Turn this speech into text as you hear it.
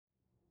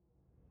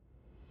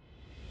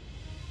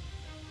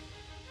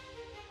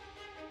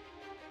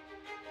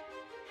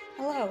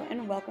Hello,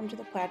 and welcome to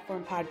the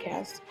Platform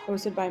Podcast,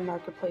 hosted by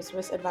Marketplace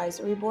Risk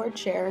Advisory Board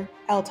Chair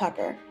L.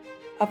 Tucker,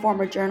 a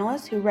former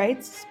journalist who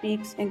writes,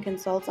 speaks, and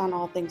consults on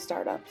all things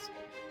startups.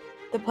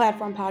 The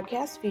Platform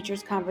Podcast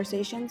features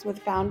conversations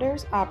with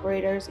founders,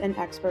 operators, and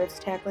experts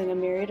tackling a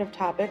myriad of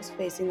topics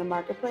facing the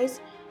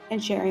marketplace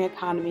and sharing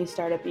economy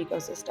startup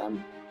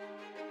ecosystem.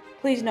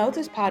 Please note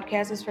this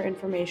podcast is for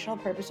informational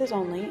purposes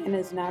only and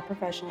is not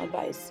professional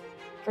advice.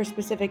 For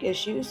specific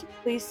issues,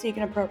 please seek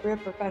an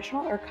appropriate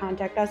professional or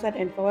contact us at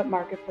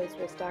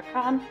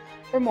info@marketplacerisk.com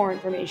for more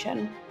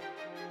information.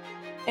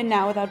 And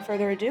now, without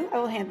further ado, I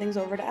will hand things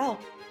over to Elle.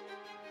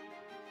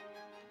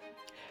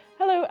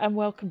 Hello and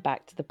welcome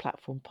back to the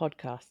Platform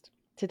Podcast.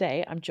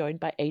 Today I'm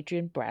joined by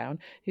Adrian Brown,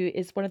 who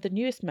is one of the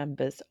newest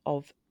members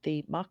of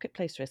the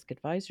Marketplace Risk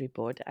Advisory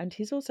Board, and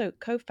he's also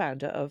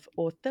co-founder of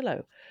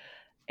Orthillo.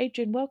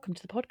 Adrian, welcome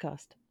to the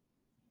podcast.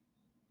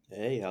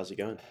 Hey, how's it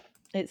going?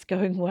 It's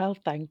going well,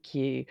 thank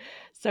you.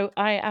 So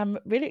I am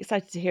really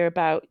excited to hear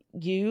about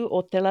you,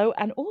 Orthillo,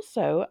 and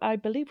also I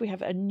believe we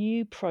have a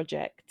new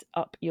project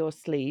up your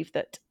sleeve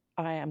that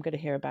I am going to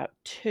hear about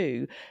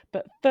too.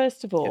 But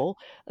first of all,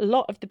 a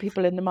lot of the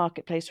people in the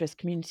marketplace risk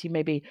community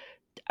maybe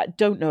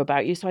don't know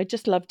about you. So I'd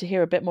just love to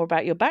hear a bit more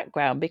about your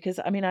background because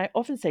I mean, I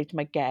often say to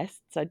my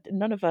guests,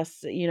 none of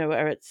us,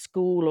 are at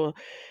school or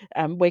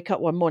wake up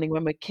one morning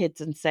when we're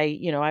kids and say,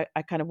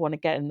 I kind of want to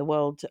get in the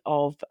world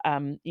of,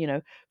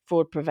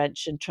 fraud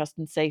prevention, trust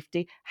and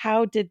safety.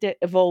 How did it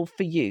evolve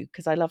for you?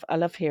 Because I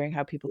love hearing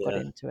how people got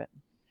Yeah, into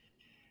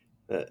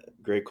it.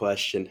 great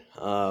question.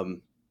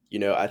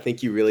 I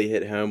think you really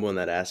hit home on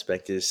that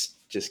aspect is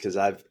just because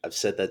I've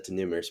said that to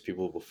numerous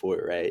people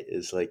before, right?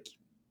 Is like,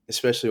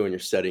 especially when you're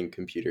studying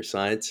computer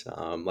science,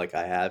 like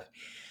I have,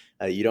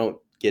 you don't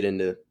get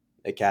into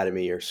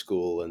academy or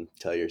school and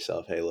tell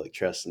yourself, hey, look,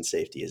 trust and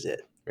safety is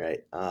it,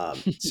 right?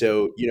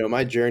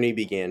 My journey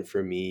began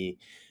for me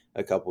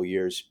a couple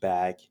years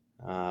back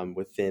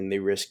within the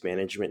risk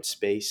management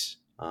space.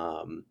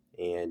 I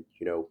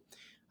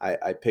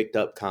picked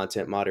up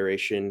content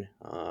moderation,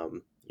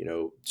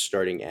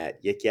 starting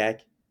at Yik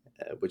Yak,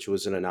 which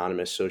was an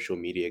anonymous social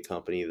media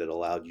company that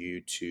allowed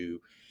you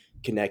to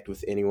connect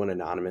with anyone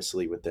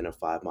anonymously within a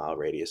 5 mile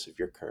radius of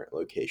your current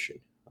location.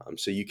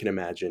 So you can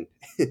imagine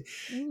the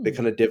Mm.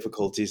 kind of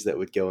difficulties that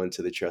would go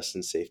into the trust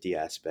and safety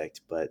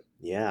aspect. But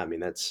yeah, I mean,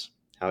 that's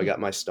how I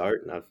got my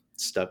start, and I've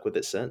stuck with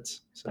it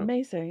since. So.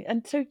 Amazing.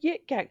 And so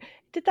Yik Yak,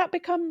 is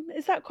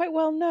that quite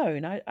well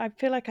known? I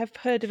feel like I've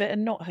heard of it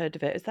and not heard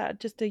of it. Is that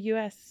just a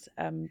US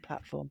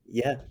platform?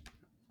 Yeah.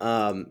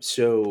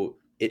 So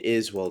it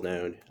is well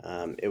known.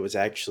 It was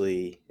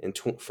actually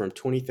from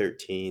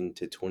 2013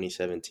 to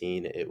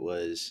 2017. It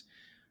was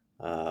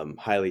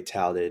highly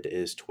touted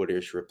as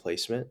Twitter's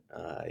replacement.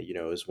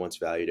 It was once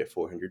valued at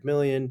 400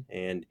 million,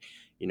 and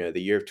the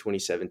year of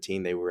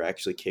 2017 they were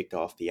actually kicked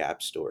off the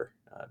App Store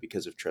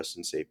because of trust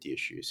and safety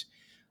issues.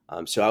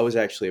 So I was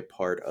actually a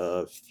part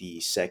of the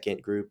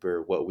second group,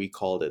 or what we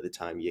called at the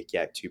time Yik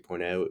Yak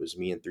 2.0. It was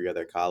me and three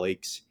other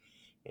colleagues,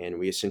 and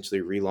we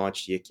essentially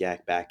relaunched Yik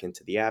Yak back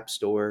into the App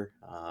Store.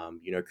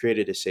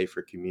 Created a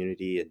safer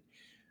community,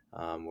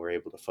 and we're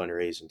able to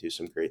fundraise and do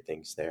some great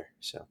things there.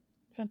 So.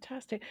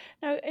 Fantastic.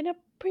 Now, in a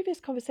previous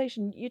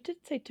conversation, you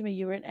did say to me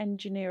you were an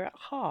engineer at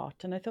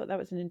heart, and I thought that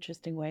was an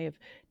interesting way of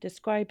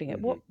describing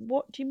it. Mhm.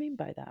 What do you mean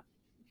by that?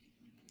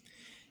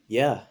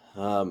 Yeah,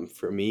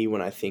 for me,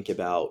 when I think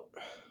about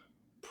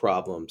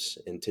problems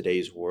in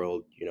today's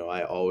world,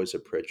 I always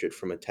approach it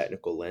from a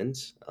technical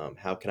lens.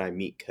 How can I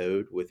meet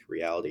code with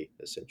reality,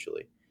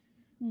 essentially?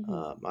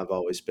 Hmm. I've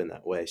always been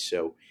that way.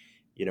 So,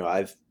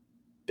 I've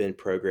been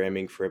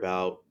programming for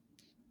about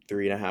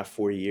 3.5,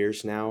 4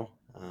 years now.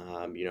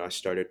 I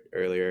started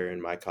earlier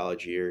in my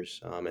college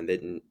years and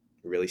didn't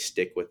really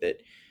stick with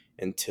it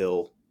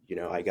until,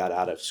 I got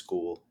out of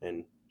school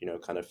and,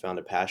 kind of found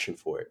a passion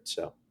for it.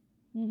 So.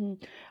 Hmm.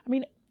 I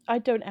mean, I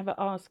don't ever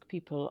ask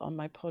people on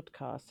my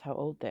podcast how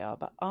old they are,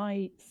 but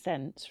I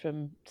sense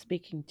from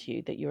speaking to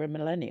you that you're a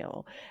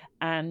millennial.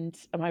 And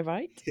am I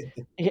right?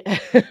 Yeah.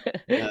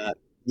 Uh,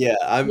 yeah,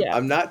 I'm Yeah.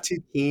 I'm not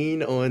too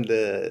keen on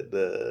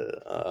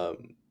the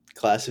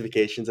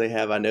classifications they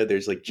have. I know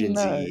there's like Gen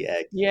No. Z,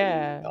 X, and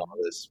Yeah. all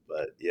this,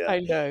 but yeah, I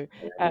know.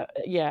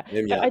 Yeah,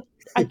 I'm but young.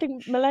 I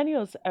think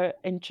millennials are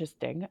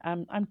interesting.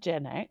 I'm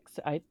Gen X,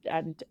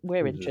 and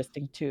we're Hmm.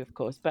 interesting too, of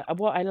course. But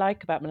what I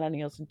like about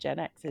millennials and Gen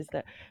X is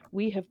that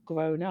we have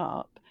grown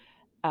up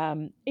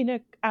in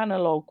an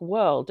analog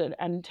world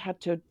and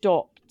had to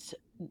adopt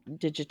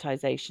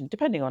digitization,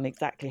 depending on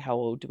exactly how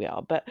old we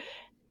are. But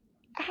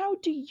how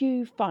do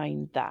you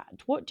find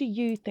that? What do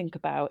you think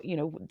about,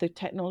 the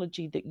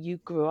technology that you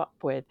grew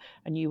up with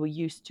and you were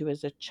used to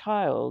as a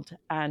child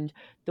and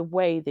the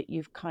way that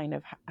you've kind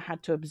of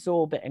had to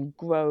absorb it and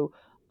grow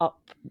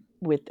up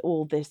with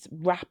all this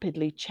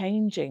rapidly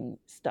changing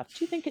stuff?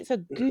 Do you think it's a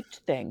good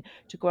thing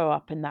to grow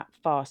up in that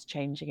fast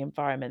changing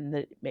environment and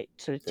that it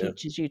sort of Yeah.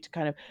 teaches you to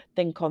kind of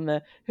think on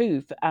the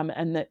hoof,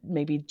 and that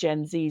maybe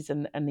Gen Zs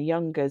and the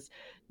youngers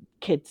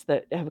kids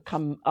that have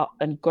come up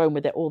and grown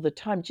with it all the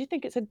time. Do you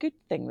think it's a good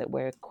thing that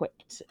we're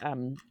equipped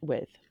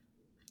with?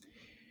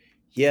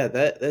 Yeah,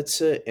 that's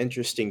an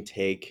interesting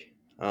take.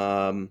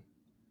 From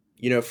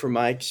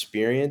my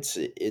experience,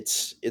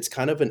 it's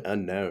kind of an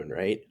unknown,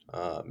 right?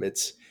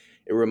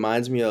 It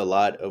reminds me a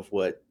lot of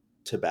what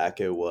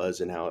tobacco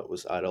was and how it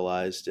was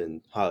idolized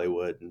in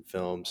Hollywood and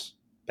films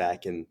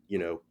back in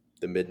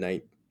the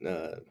midnight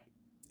uh,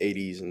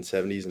 80s and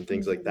 70s and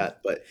things like Hmm.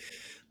 that. But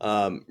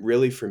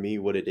really, for me,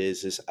 what it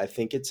is I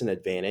think it's an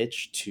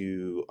advantage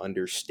to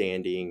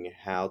understanding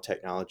how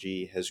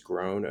technology has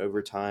grown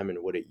over time and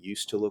what it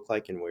used to look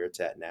like and where it's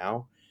at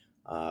now,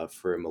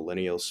 for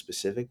millennials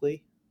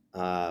specifically.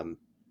 Um,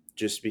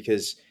 just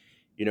because,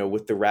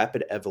 with the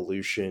rapid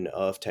evolution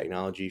of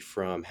technology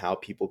from how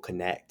people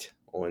connect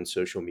on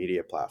social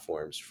media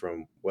platforms,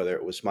 from whether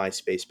it was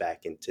MySpace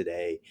back in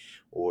today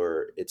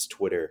or it's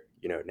Twitter,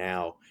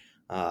 now.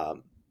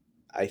 Um,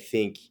 I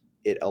think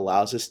it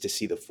allows us to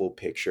see the full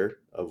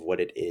picture of what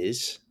it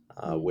is.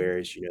 Mm.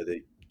 Whereas,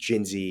 the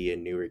Gen Z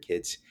and newer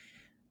kids,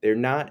 they're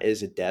not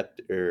as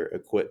adept or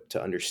equipped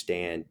to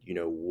understand,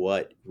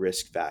 what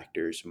risk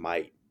factors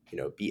might,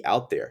 be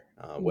out there,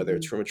 whether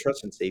it's Hmm. from a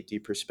trust and safety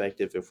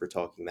perspective, if we're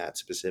talking that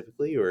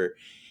specifically, or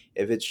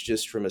if it's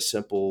just from a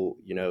simple,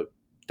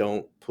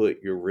 don't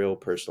put your real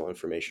personal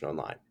information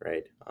online,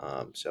 right?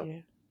 So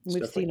Yeah. And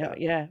we've stuff like seen it.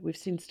 that. Yeah, we've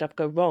seen stuff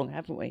go wrong,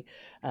 haven't we?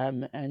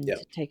 And Yeah.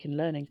 taken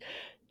learnings.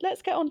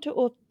 Let's get on to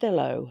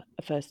Othello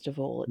first of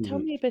all. Tell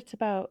Mhm. me a bit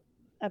about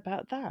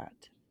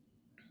that.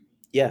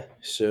 Yeah,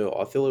 so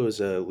Authillo is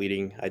a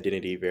leading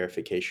identity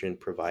verification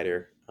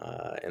provider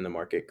in the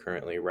market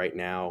currently. Right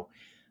now,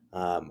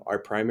 our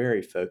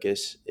primary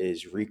focus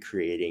is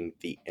recreating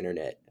the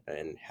internet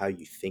and how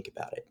you think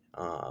about it.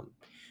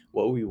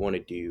 What we want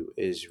to do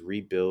is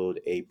rebuild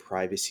a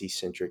privacy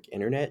centric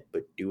internet,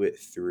 but do it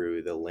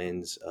through the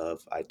lens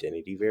of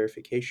identity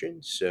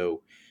verification.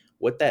 So,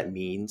 what that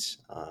means,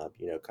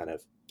 kind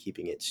of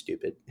keeping it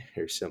stupid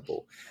or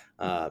simple,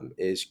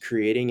 is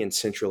creating and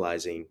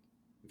centralizing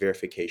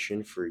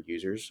verification for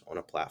users on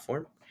a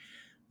platform,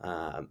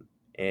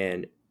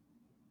 and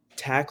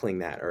tackling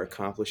that or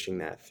accomplishing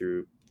that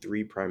through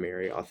three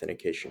primary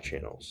authentication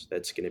channels.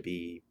 That's going to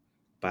be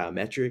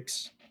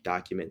biometrics,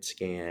 document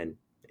scan,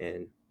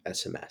 and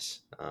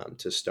SMS,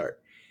 to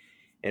start.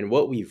 And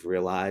what we've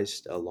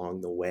realized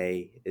along the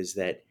way is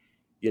that,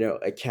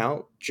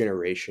 account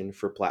generation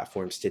for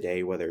platforms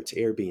today, whether it's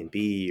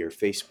Airbnb or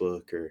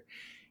Facebook or,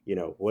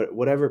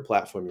 whatever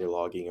platform you're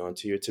logging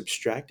onto, it's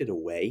abstracted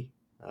away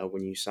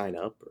when you sign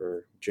up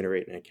or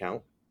generate an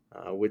account,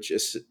 which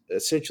is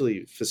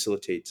essentially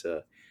facilitates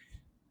a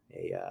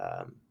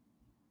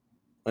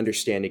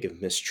understanding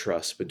of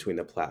mistrust between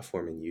the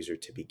platform and user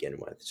to begin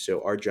with.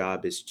 So our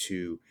job is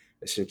to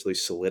essentially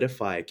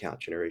solidify account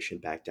generation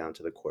back down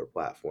to the core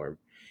platform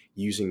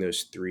using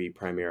those three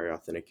primary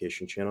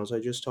authentication channels I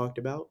just talked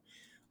about,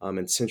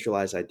 and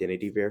centralize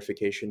identity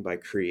verification by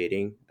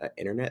creating an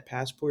internet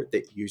passport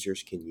that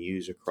users can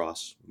use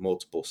across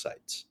multiple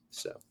sites.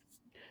 So,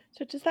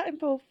 So does that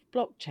involve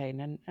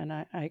blockchain?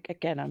 And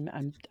again,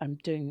 I'm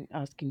doing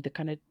asking the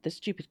kind of the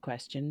stupid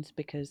questions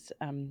because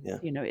yeah.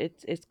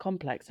 it's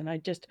complex, and I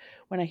just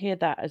when I hear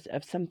that as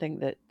of something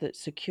that's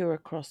secure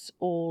across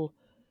all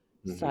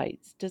Mhm.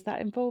 sites, does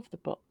that involve the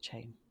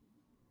blockchain?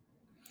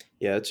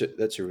 Yeah,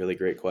 that's a really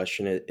great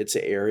question. It's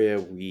an area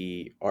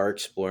we are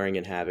exploring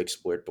and have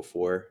explored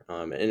before,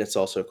 and it's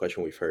also a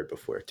question we've heard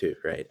before too,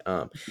 right?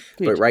 But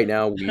Good. right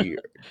now we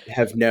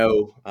have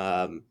no,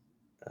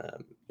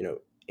 you know,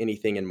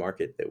 anything in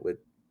market that would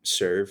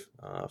serve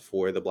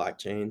for the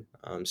blockchain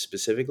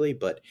specifically.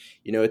 But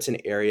it's an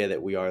area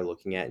that we are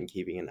looking at and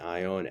keeping an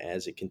eye on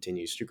as it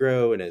continues to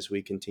grow, and as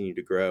we continue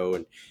to grow,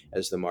 and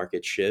as the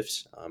market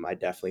shifts. I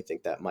definitely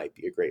think that might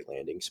be a great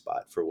landing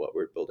spot for what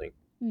we're building.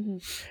 Hmm.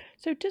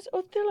 So does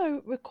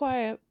Othello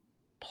require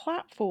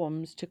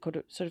platforms to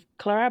sort of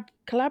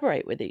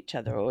collaborate with each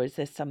other, or is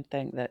this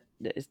something that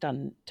is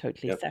done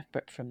totally Yep.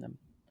 separate from them?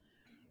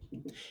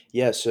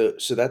 Yeah, so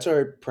that's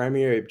our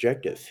primary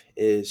objective,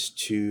 is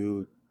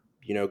to,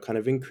 kind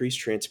of increase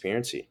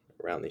transparency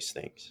around these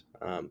things.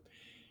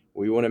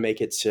 We want to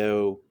make it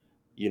so,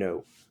 you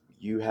know,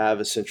 you have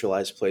a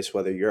centralized place,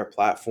 whether you're a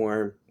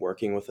platform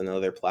working with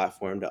another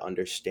platform to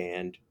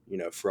understand,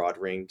 fraud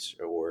rings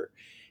or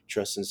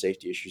trust and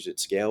safety issues at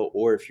scale,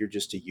 or if you're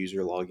just a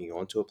user logging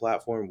onto a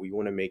platform, we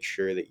want to make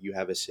sure that you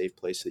have a safe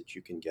place that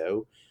you can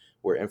go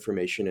where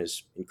information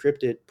is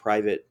encrypted,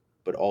 private,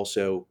 but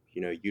also,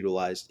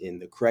 utilized in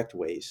the correct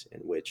ways in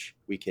which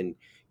we can,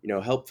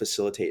 help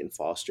facilitate and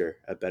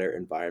foster a better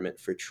environment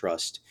for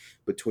trust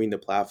between the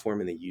platform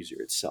and the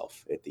user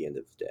itself at the end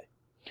of the day.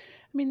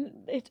 I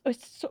mean, it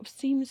sort of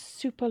seems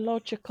super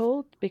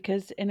logical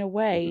because, in a Mhm.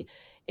 way,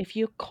 if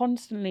you're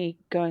constantly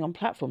going on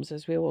platforms,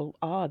 as we all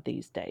are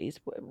these days,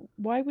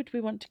 why would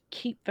we want to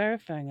keep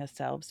verifying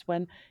ourselves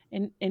when,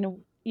 in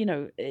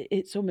a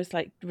it's almost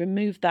like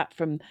remove that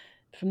from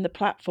the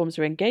platforms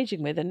we're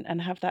engaging with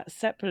and have that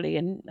separately,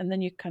 and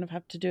then you kind of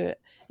have to do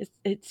it.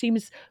 It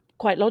seems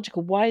quite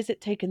logical. Why has it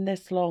taken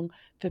this long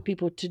for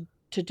people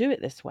to do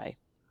it this way?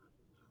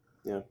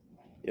 Yeah.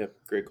 Yeah.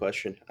 Great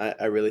question.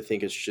 I really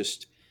think it's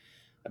just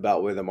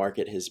about where the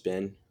market has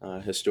been,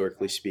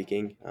 historically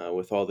speaking,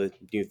 with all the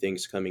new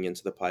things coming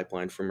into the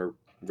pipeline from a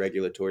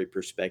regulatory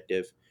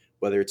perspective,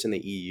 whether it's in the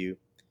EU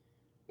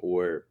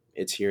or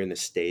it's here in the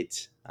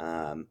States.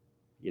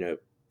 You know,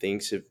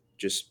 things have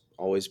just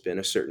always been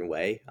a certain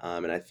way.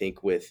 And I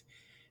think with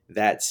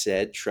that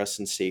said, trust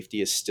and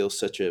safety is still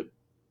such a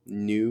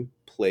new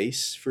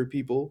place for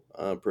people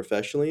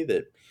professionally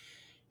that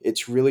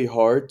it's really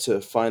hard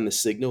to find the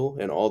signal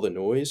and all the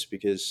noise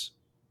because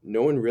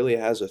no one really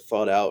has a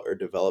thought out or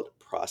developed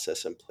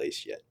process in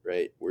place yet,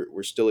 right?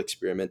 We're still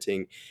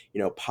experimenting.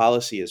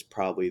 Policy is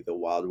probably the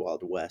wild,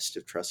 wild west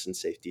of trust and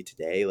safety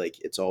today. Like,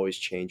 it's always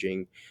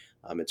changing.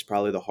 It's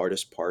probably the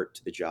hardest part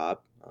to the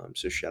job.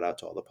 So shout out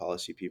to all the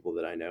policy people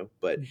that I know.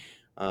 But,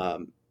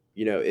 um,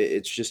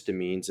 it's just a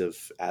means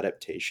of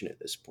adaptation at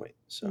this point.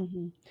 So,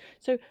 Mm-hmm.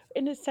 So,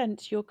 in a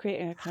sense, you're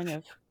creating a kind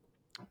of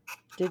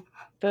the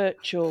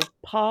virtual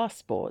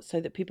passport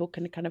so that people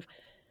can kind of,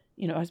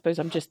 I suppose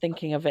I'm just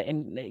thinking of it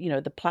in,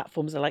 the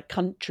platforms are like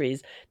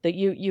countries that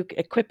you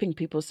equipping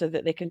people so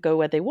that they can go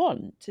where they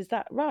want. Is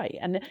that right?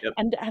 And yep.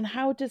 and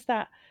how does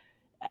that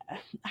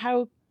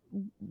how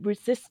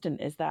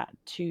resistant is that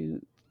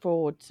to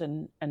frauds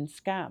and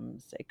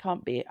scams? It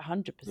can't be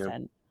Yeah.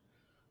 100%.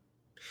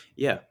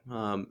 Yeah,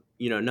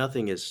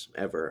 nothing is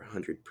ever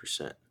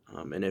 100%.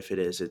 And if it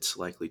is, it's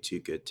likely too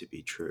good to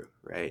be true,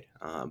 right?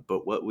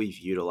 But what we've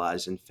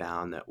utilized and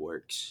found that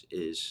works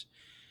is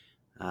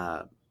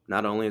uh,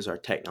 not only is our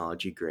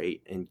technology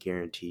great and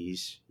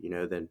guarantees,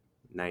 the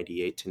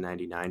 98 to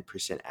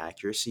 99%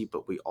 accuracy,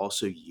 but we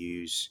also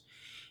use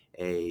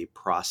a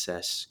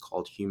process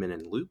called human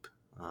in loop,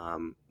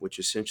 which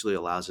essentially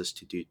allows us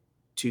to do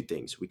two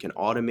things. We can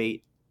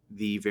automate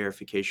the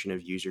verification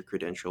of user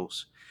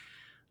credentials,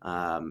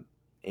 um,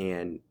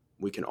 and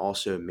we can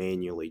also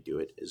manually do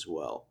it as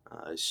well.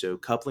 So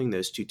coupling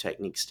those two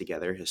techniques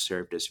together has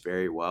served us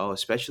very well,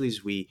 especially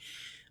as we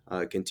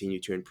continue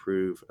to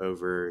improve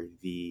over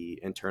the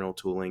internal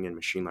tooling and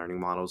machine learning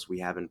models we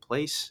have in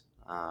place.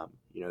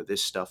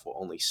 This stuff will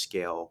only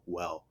scale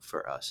well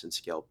for us and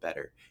scale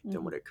better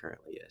than Mhm. what it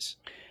currently is.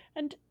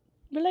 And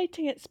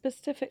relating it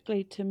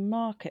specifically to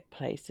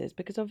marketplaces,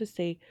 because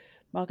obviously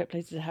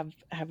marketplaces have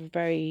a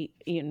very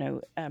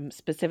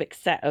specific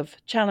set of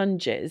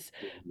challenges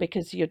Mhm.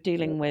 because you're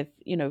dealing Yep. with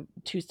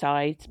two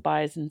sides,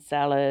 buyers and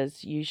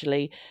sellers,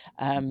 usually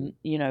Mhm.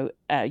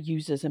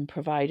 users and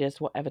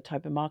providers, whatever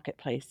type of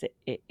marketplace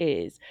it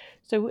is.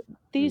 So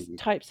these Mhm.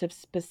 types of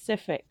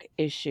specific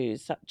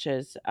issues, such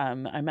as I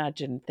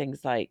imagine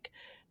things like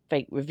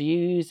fake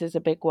reviews is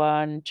a big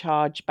one.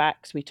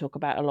 Chargebacks, we talk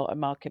about a lot of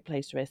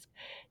marketplace risk.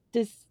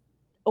 Does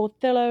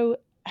Othello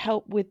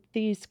help with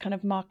these kind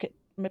of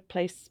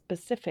marketplace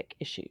specific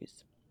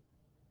issues?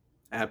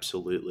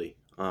 Absolutely.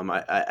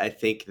 I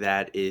think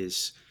that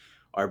is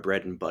our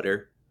bread and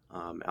butter.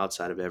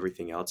 Outside of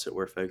everything else that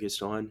we're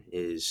focused on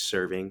is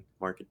serving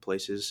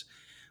marketplaces.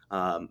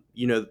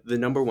 The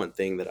number one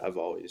thing that I've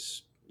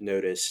always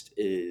noticed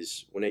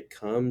is when it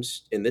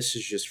comes, and this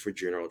is just for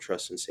general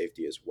trust and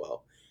safety as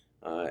well.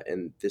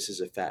 And this is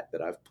a fact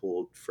that I've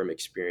pulled from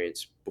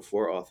experience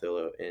before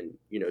Othello. And,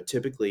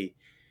 typically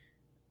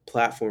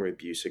platform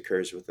abuse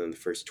occurs within the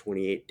first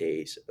 28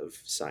 days of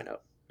sign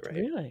up, right?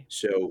 Really?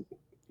 So,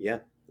 yeah,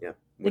 yeah.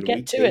 They When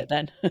we get to it take,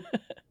 then.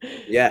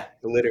 yeah,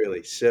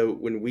 literally. So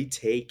when we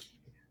take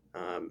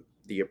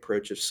the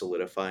approach of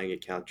solidifying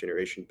account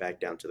generation back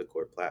down to the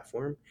core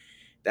platform,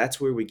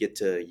 that's where we get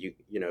to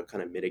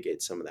kind of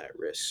mitigate some of that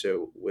risk.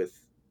 So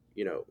with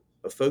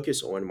a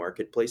focus on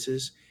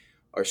marketplaces,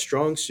 our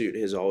strong suit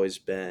has always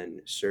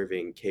been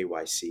serving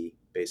KYC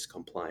based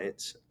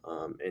compliance,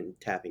 and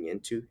tapping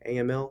into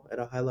AML at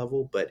a high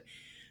level. But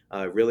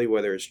really,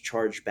 whether it's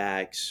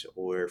chargebacks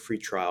or free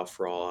trial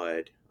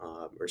fraud,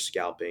 or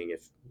scalping,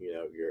 if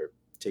your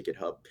ticket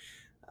hub,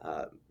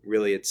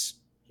 really it's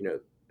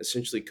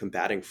essentially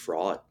combating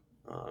fraud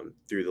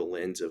through the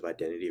lens of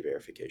identity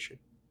verification.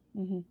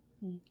 Mhm,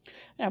 mm.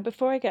 Now,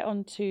 before I get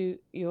on to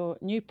your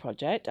new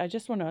project, I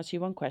just want to ask you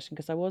one question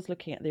because I was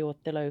looking at the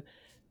Othello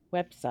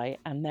website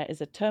and there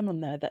is a term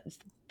on there that is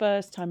the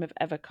first time I've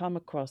ever come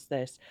across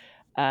this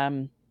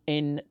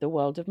in the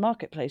world of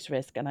marketplace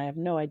risk, and I have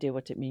no idea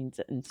what it means.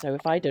 And so,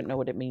 if I don't know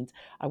what it means,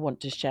 I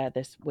want to share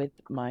this with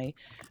my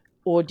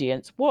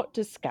audience. What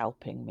does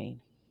scalping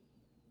mean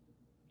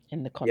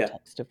in the Yeah.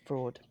 context of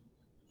fraud?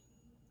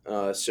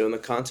 So, in the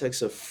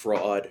context of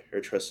fraud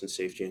or trust and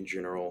safety in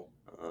general,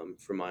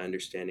 from my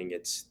understanding,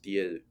 it's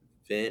the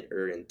event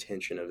or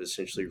intention of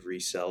essentially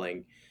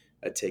reselling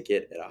a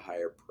ticket at a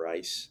higher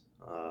price.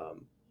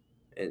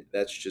 And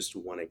that's just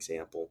one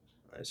example,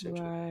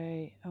 essentially.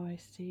 Right. Oh, I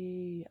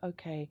see.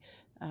 Okay.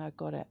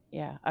 Got it.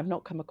 Yeah. I've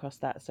not come across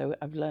that. So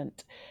I've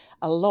learnt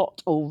a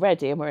lot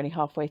already and we're only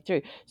halfway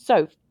through.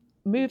 So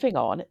moving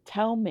on,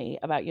 tell me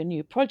about your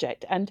new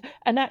project and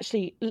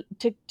actually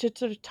to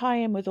sort of tie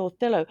in with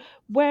Othello,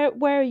 where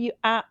are you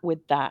at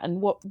with that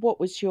and what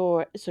was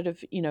your sort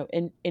of,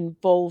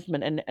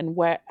 involvement and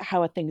where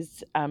how are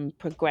things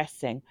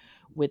progressing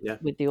Yeah,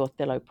 with the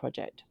Othello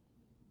project?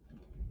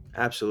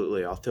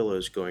 absolutely. Othello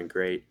is going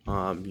great.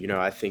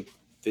 I think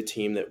the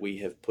team that we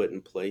have put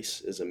in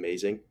place is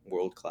amazing,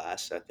 world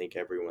class. I think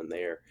everyone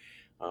there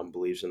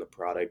believes in the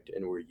product,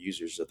 and we're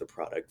users of the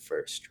product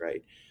first,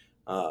 right?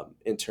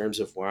 In terms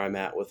of where I'm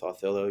at with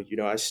Othello,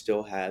 I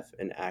still have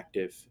an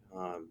active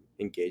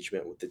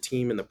engagement with the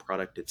team and the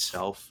product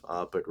itself.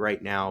 But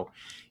right now,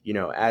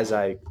 as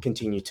I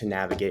continue to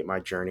navigate my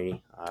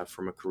journey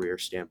from a career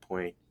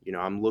standpoint,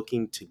 I'm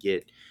looking to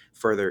get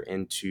further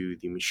into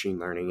the machine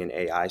learning and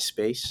AI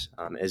space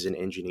as an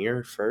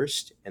engineer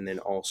first, and then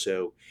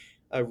also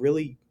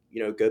really,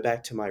 go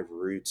back to my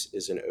roots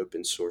as an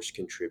open source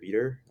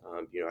contributor.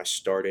 I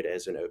started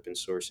as an open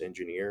source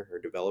engineer or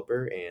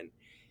developer, and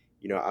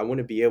I want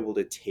to be able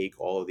to take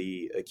all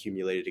the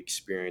accumulated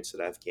experience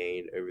that I've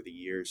gained over the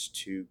years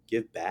to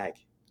give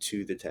back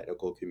to the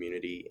technical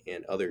community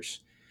and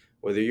others.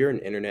 Whether you're an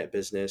internet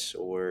business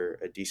or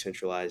a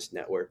decentralized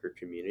network or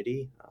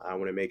community, I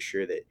want to make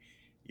sure that,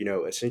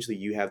 essentially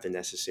you have the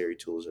necessary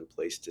tools in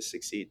place to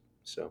succeed.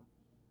 So,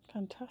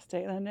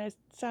 Fantastic, and it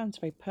sounds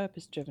very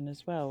purpose driven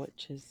as well,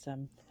 which is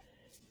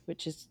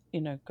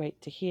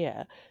great to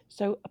hear.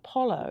 So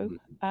Apollo,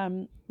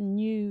 mhm,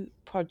 new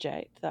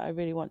project that I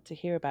really want to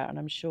hear about, and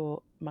I'm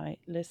sure my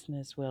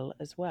listeners will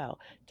as well.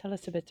 Tell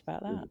us a bit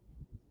about that. mhm.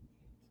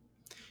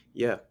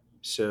 Yeah.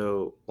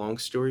 So, long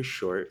story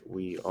short,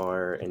 we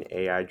are an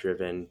AI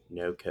driven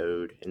no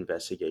code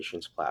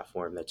investigations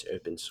platform that's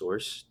open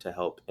source to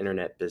help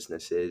internet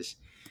businesses,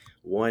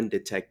 one,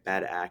 detect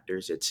bad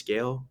actors at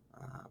scale,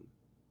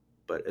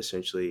 but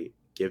essentially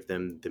give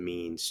them the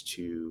means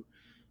to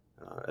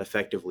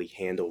effectively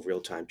handle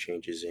real time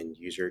changes in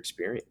user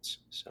experience.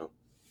 So,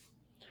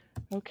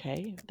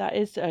 Okay, that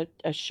is a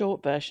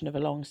short version of a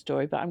long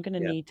story, but I'm going to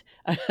yeah, need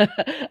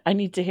I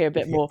need to hear a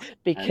bit more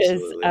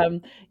because absolutely.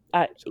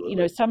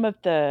 Absolutely. some of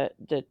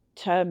the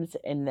terms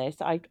in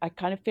this I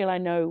kind of feel I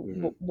know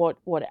Hmm. what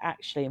it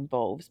actually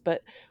involves,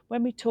 but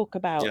when we talk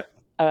about Yeah.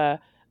 uh,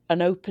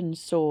 an open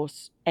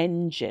source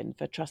engine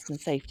for trust and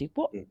safety,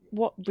 Mhm.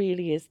 what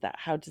really is that?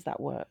 How does that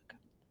work?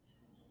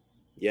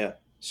 Yeah.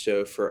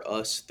 So, for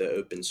us, the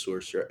open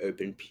source or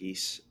open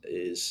piece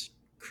is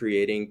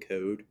creating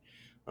code.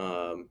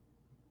 Um,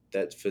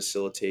 that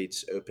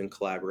facilitates open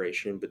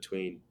collaboration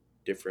between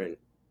different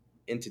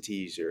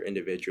entities or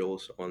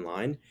individuals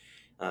online.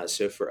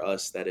 So for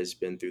us, that has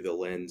been through the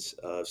lens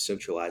of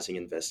centralizing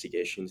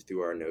investigations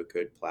through our no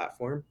code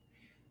platform.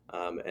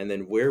 And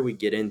then where we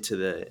get into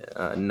the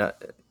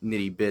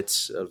nitty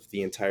bits of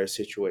the entire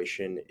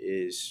situation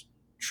is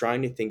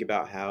trying to think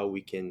about how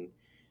we can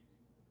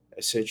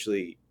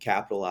essentially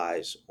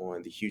capitalize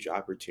on the huge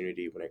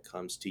opportunity when it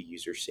comes to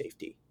user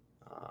safety.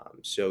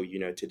 So,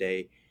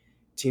 today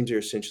teams are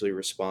essentially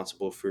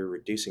responsible for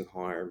reducing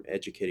harm,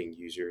 educating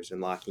users,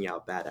 and locking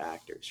out bad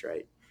actors,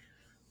 right?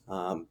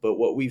 But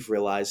what we've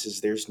realized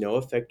is there's no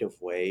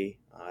effective way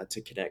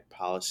to connect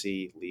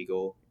policy,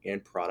 legal,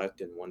 and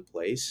product in one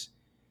place,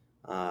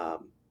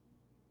 um,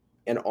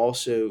 and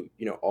also,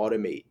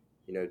 automate,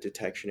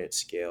 detection at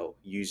scale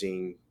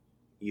using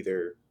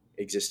either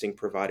existing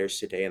providers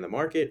today in the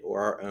market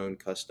or our own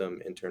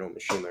custom internal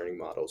machine learning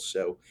models.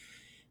 So,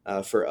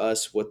 for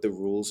us, what the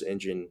rules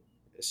engine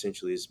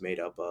essentially is made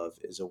up of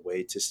is a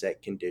way to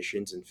set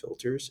conditions and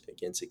filters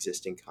against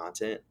existing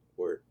content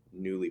or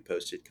newly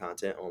posted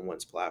content on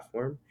one's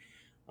platform,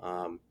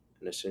 and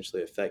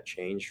essentially affect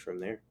change from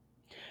there.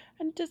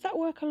 And does that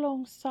work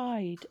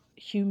alongside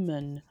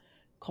human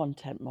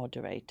content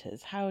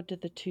moderators? How do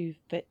the two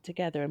fit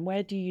together? And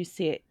where do you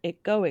see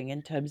it going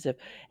in terms of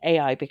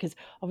AI? Because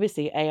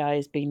obviously AI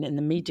has been in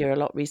the Mhm. media a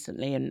lot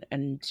recently, and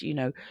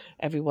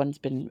everyone's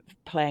been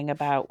playing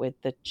about with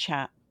the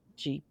chat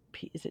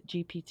GP, is it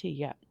GPT?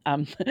 Yeah.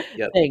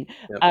 Yep. Thing.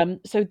 Yep.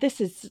 So this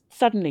is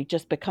suddenly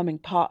just becoming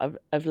part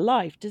of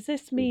life. Does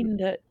this Mhm. mean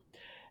that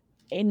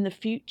in the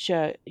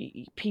future,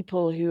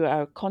 people who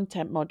are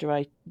content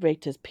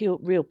moderators,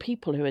 real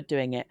people who are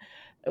doing it,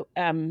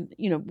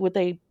 would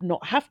they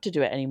not have to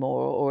do it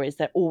anymore, or is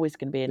there always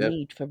going to be a Yep.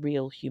 need for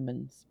real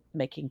humans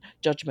making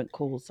judgment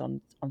calls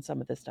on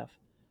some of this stuff?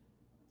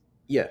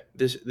 Yeah,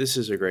 this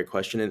is a great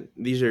question, and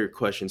these are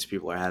questions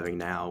people are having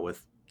now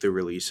with the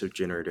release of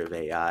generative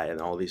AI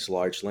and all these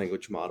large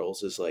language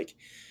models. Is like,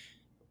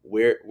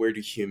 where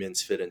do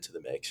humans fit into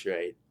the mix,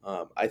 right?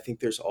 I think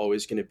there's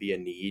always going to be a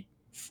need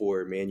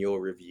for manual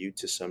review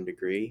to some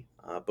degree,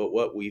 but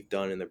what we've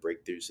done and the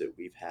breakthroughs that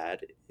we've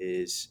had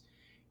is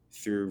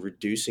through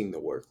reducing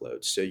the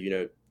workload.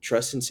 So,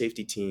 trust and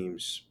safety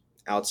teams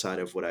outside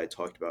of what I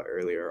talked about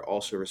earlier are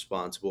also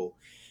responsible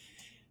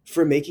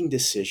for making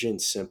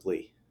decisions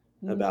simply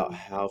about Mm.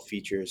 how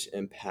features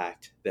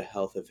impact the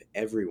health of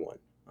everyone,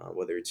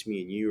 whether it's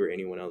me and you or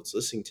anyone else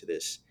listening to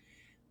this.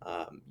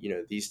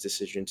 These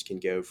decisions can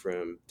go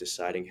from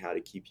deciding how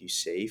to keep you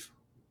safe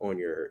on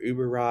your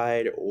Uber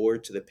ride or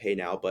to the pay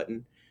now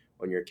button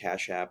on your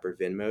Cash App or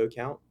Venmo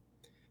account.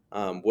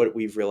 What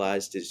we've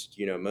realized is,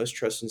 most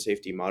trust and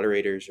safety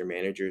moderators or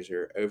managers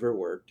are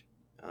overworked.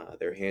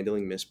 They're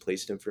handling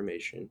misplaced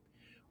information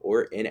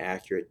or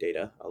inaccurate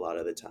data a lot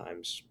of the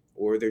times,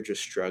 or they're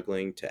just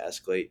struggling to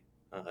escalate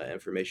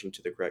information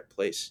to the correct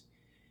place.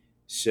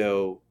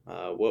 So,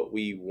 what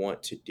we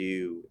want to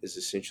do is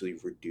essentially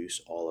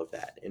reduce all of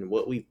that. And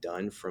what we've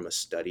done from a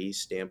study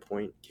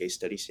standpoint, case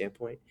study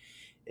standpoint,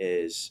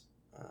 is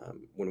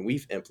when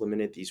we've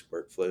implemented these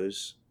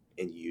workflows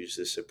and used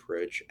this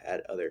approach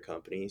at other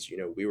companies,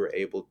 we were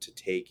able to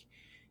take,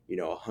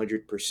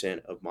 100%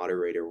 of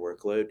moderator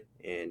workload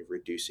and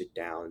reduce it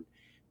down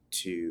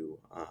to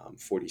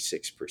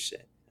 46%.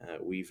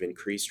 We've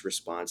increased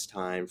response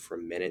time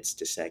from minutes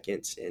to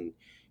seconds, and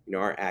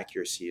our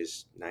accuracy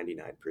is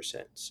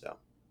 99%. So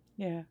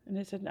Yeah,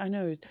 and I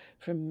know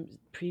from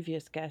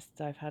previous guests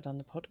I've had on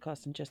the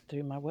podcast and just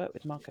through my work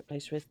with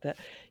Marketplace Risk that,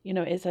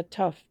 it's a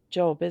tough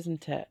job,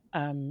 isn't it?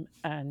 And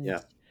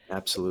yeah,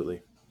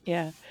 absolutely.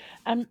 yeah.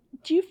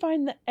 Do you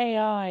find that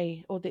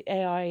AI or the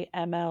AI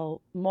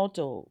ML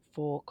model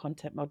for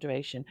content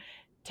moderation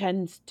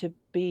tends to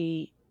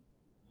be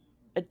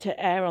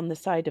to err on the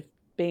side of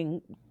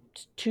being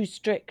too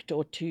strict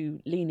or too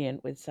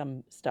lenient with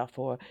some stuff,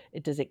 or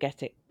does it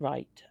get it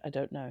right? I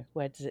don't know.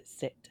 Where does it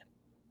sit?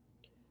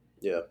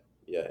 Yeah,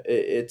 yeah,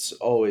 it's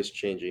always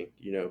changing.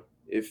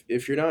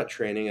 If you're not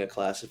training a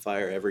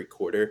classifier every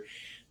quarter,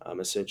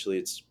 essentially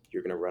it's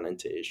you're going to run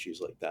into issues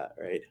like that,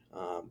 right?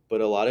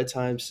 But a lot of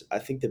times, I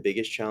think the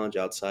biggest challenge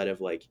outside of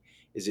like,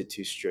 is it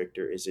too strict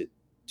or is it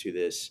too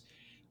this?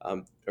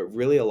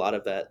 Really, a lot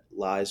of that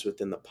lies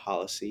within the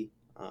policy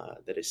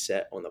that is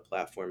set on the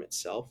platform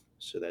itself.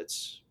 So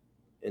that's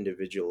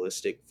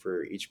individualistic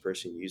for each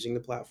person using the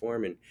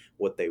platform and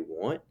what they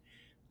want.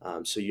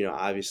 So,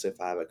 obviously, if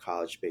I have a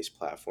college-based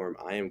platform,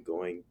 I am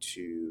going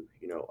to,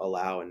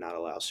 allow and not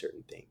allow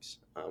certain things.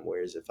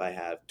 Whereas if I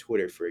have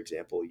Twitter, for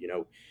example,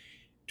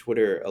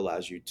 Twitter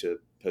allows you to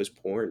post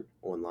porn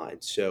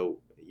online. So,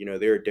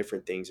 there are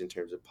different things in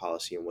terms of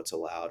policy and what's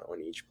allowed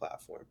on each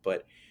platform.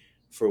 But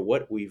for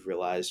what we've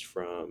realized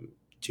from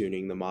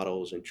tuning the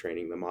models and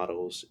training the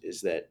models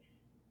is that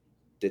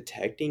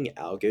detecting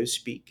algo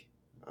speak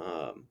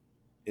um,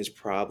 has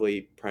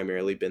probably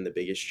primarily been the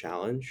biggest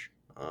challenge.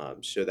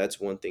 So that's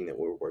one thing that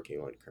we're working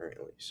on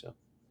currently. So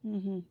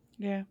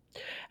Yeah.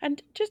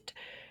 And just,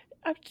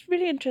 I'm just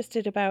really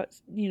interested about,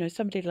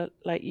 somebody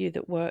like you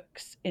that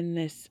works in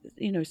this,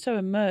 so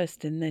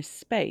immersed in this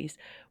space.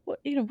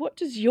 What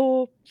does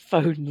your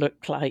phone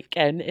look like?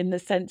 And in the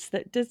sense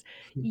that does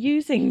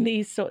using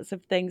these sorts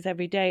of things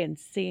every day and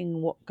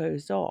seeing what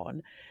goes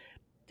on,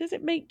 does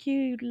it make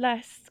you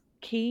less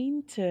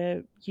keen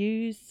to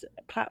use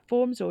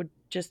platforms or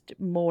just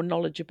more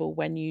knowledgeable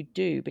when you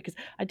do? Because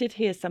I did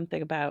hear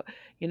something about,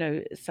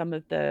 some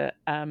of the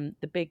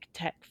big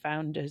tech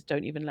founders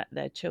don't even let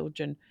their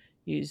children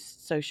use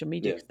social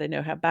media yeah, because they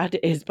know how bad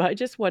it is. But I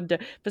just wonder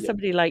for yeah.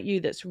 somebody like you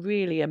that's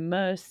really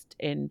immersed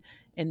in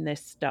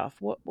this stuff,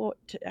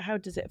 how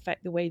does it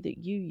affect the way that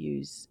you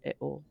use it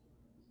all?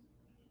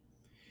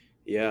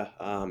 Yeah,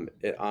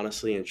 it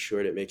honestly, in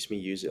short, it makes me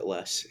use it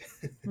less.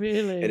 And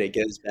Really? it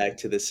gets back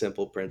to the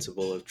simple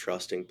principle of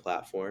trusting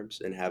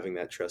platforms and having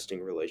that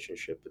trusting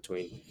relationship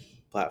between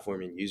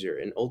platform and user.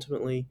 And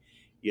ultimately,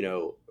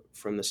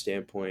 from the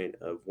standpoint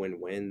of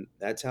win-win,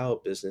 that's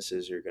how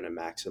businesses are going to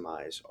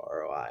maximize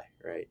ROI,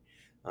 right?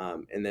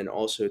 And then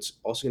also, it's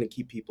also going to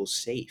keep people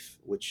safe,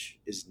 which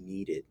is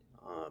needed.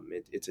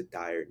 It's a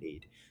dire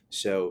need.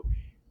 So,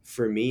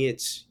 for me,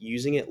 it's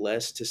using it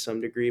less to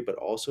some degree, but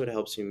also it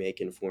helps me make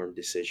informed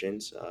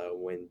decisions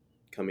when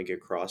coming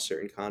across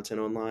certain content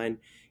online.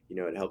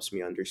 It helps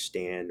me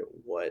understand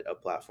what a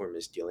platform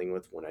is dealing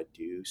with when I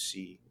do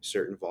see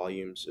certain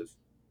volumes of,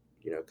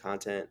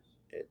 content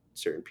at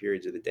certain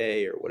periods of the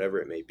day or whatever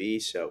it may be.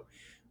 So,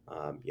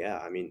 yeah,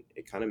 I mean,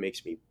 it kind of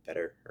makes me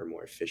better or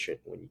more efficient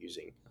when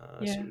using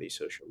some Yeah, of these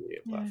social media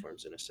yeah.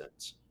 platforms in a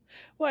sense.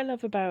 What I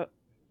love about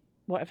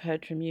what I've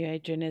heard from you,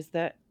 Adrian, is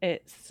that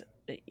it's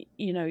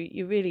you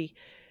really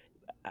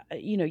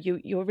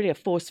you're really a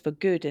force for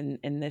good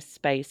in this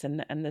space,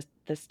 and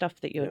the stuff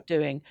that you're Yeah.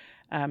 doing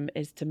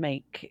is to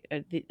make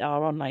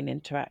our online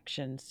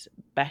interactions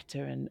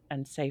better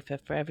and safer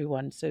for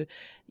everyone. So,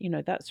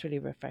 that's really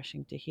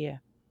refreshing to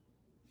hear.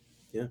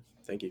 Yeah.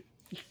 Thank you.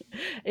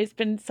 It's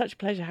been such a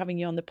pleasure having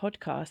you on the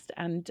podcast,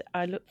 and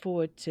I look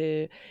forward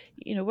to,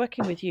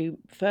 working with you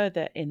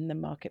further in the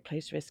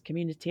marketplace risk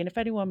community. And if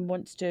anyone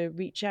wants to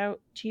reach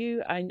out to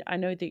you, I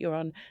know that you're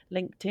on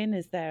LinkedIn.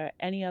 Is there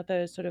any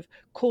other sort of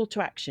call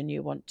to action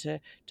you want to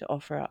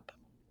offer up?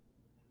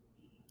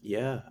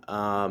 Yeah,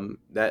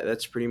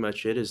 that's pretty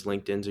much it. Is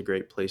LinkedIn's a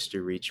great place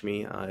to reach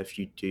me. If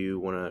you do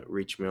want to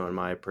reach me on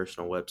my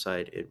personal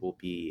website, it will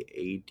be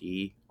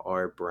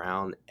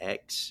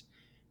adrbrownx.com.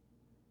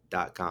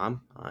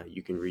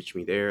 You can reach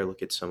me there.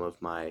 Look at some of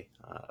my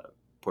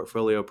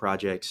portfolio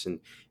projects,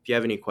 and if you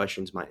have any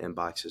questions, my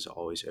inbox is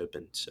always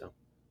open. So,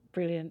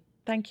 Brilliant.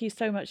 Thank you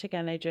so much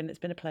again, Adrian. It's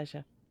been a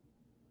pleasure.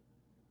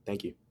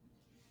 thank you.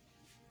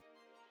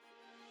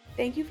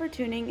 Thank you for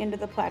tuning into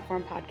the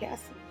Platform Podcast.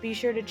 Be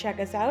sure to check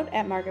us out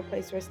at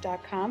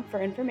marketplacerisk.com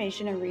for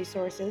information and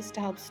resources to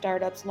help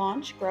startups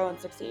launch, grow, and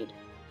succeed.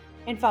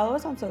 And follow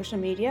us on social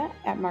media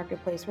at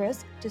Marketplace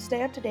Risk to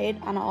stay up to date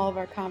on all of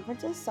our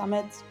conferences,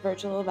 summits,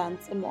 virtual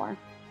events, and more.